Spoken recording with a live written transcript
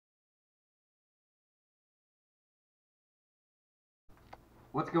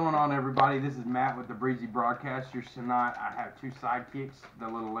What's going on, everybody? This is Matt with the Breezy Broadcasters. Tonight I have two sidekicks, the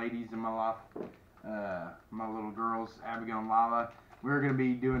little ladies in my life, my little girls, Abigail and Lila. We're going to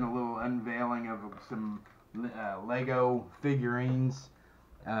be doing a little unveiling of some Lego figurines.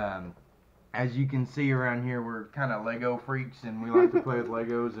 As you can see around here, we're kind of Lego freaks, and we like to play with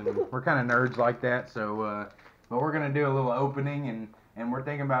Legos, and we're kind of nerds like that. So, but we're going to do a little opening, and we're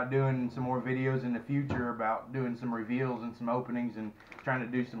thinking about doing some more videos in the future about doing some reveals and some openings and trying to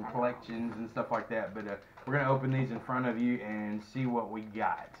do some collections and stuff like that. But we're going to open these in front of you and see what we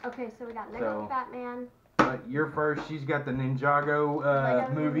got. Okay, so we got Lego Batman. You're first. She's got the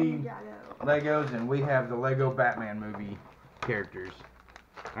Ninjago movie Legos, and we have the Lego Batman movie characters.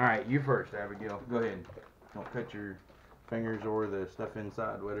 Alright, you first, Abigail. Go ahead. Don't cut your fingers or the stuff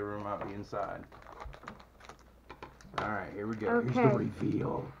inside, whatever might be inside. Alright, here we go. Okay. Here's the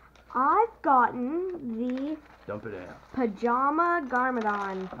reveal. I've gotten the Dump it out. Pajama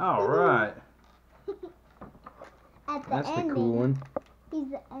Garmadon. Alright. At the That's ending. the cool one. He's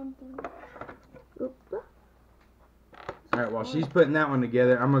the ending. Alright, while she's putting that one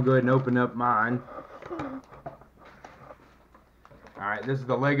together, I'm going to go ahead and open up mine. Alright, this is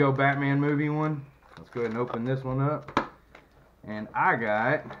the Lego Batman movie one. Let's go ahead and open this one up. And I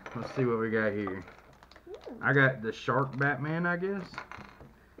got, let's see what we got here. I got the Shark Batman, I guess.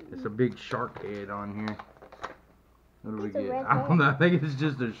 It's a big shark head on here. What do we get? I don't know, I think it's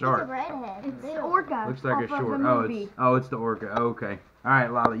just a shark. It's a redhead. It's the Orca. Looks like a short. Oh, It's the Orca. Oh, okay. Alright,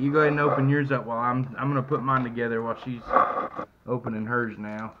 Lila, you go ahead and open yours up while I'm gonna put mine together while she's opening hers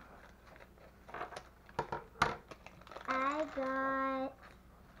now. I got,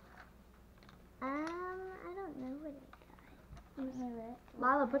 I don't know what I got. Let me hear it.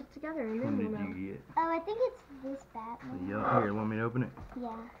 Lila, put it together and What then did we'll know. you get? Oh, I think it's this Batman. Here, want me to open it? Yeah.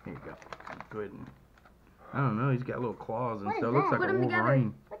 Here you go. Go ahead and, I don't know, he's got little claws and What is stuff. that? Looks like Put a 'em together.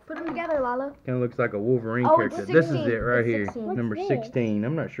 Wolverine. Put them together, Lila. Kind of looks like a Wolverine Oh, it's character. This is 16. it right It's here. 16. What's Number this? 16.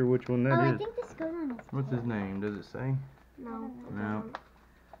 I'm not sure which one that Oh, is. I think this goes on his What's his name? Does it say? No. No.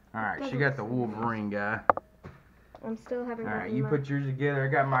 Alright, she got the Wolverine guy. I'm still having. Alright, you put yours together. I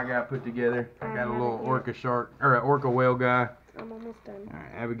got my guy put together. I I got a haven't little yet. orca shark, or an orca whale guy. I'm almost done.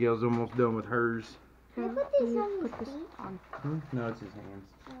 Alright, Abigail's almost done with hers. Can I put these on his Put this feet? on. No, it's his hands.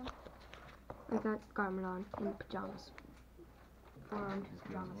 I got Garmadon in pajamas. Four-armed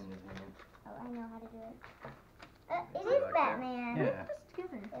pajamas. Oh, I know how to do it. It So is like that. Batman. Yeah.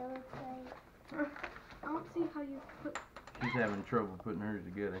 Put this together. It looks like. I don't see how you put. She's having trouble putting hers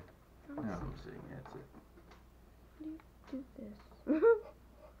together. Oh, let me see. That's it. Do this.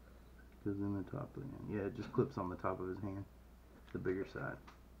 Goes in the top of the hand. Yeah, it just clips on the top of his hand. The bigger side.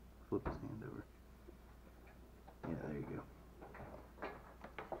 Flip his hand over. Yeah, there you go.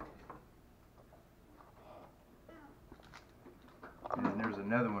 And then there's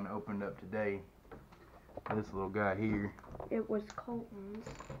another one opened up today. This little guy here. It was Colton's.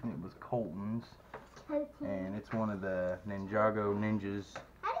 It was Colton's. How And it's one of the Ninjago ninjas. do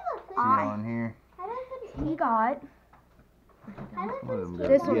I put See on here. How do I put his He got, How do I One of put them his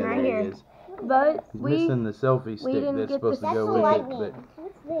This does. one Yeah, right there he here. is. but He's we missing the selfie stick didn't that's get supposed the to That's go the with it, lightning. but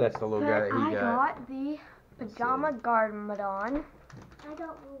What's this? that's the little guy that I he got. got the Pajama Garmadon. I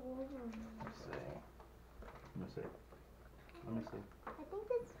got Wolverine. Let's see. Let me see. Let me see. I think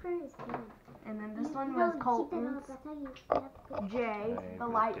that's for his hand. And then this one No, was keep that Colton's up. That's how you have to put it. Jay, the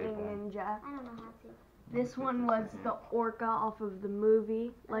Okay, Lightning okay. Ninja. I don't know how to. This one was the Orca off of the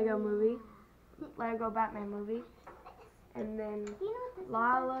movie, Lego movie, Lego Batman movie. And then Do you know what this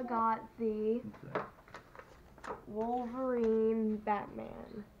Lila is? got the What's that? Wolverine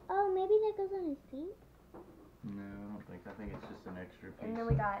Batman. Oh, maybe that goes on his feet? No, I don't think. I think it's just an extra piece. And then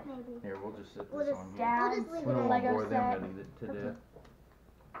we got Maybe. Here, we'll just set We'll this just on here. Dad's We'll just leave We it don't in. want to Lego bore them set. to death.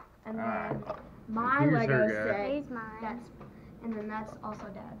 And Alright. then my Here's Lego her guy. set. There's mine. That's, and then that's also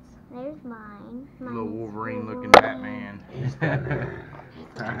Dad's. There's mine. Little Mine is Wolverine looking Wolverine. Batman.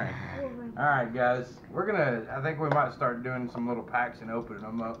 Alright. Wolverine. Alright, guys. I think we might start doing some little packs and opening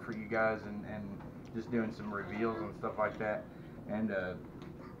them up for you guys and just doing some reveals and stuff like that. And,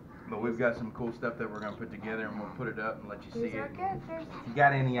 but we've got some cool stuff that we're going to put together and we'll put it up and let you see These are it. characters. If you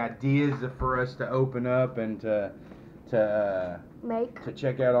got any ideas for us to open up and to Make.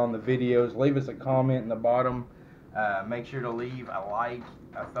 check out on the videos, leave us a comment in the bottom. Make sure to leave a like,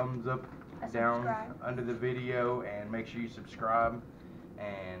 a thumbs up down subscribe. under the video, and make sure you subscribe.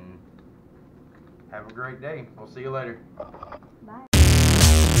 And have a great day. We'll see you later. Bye.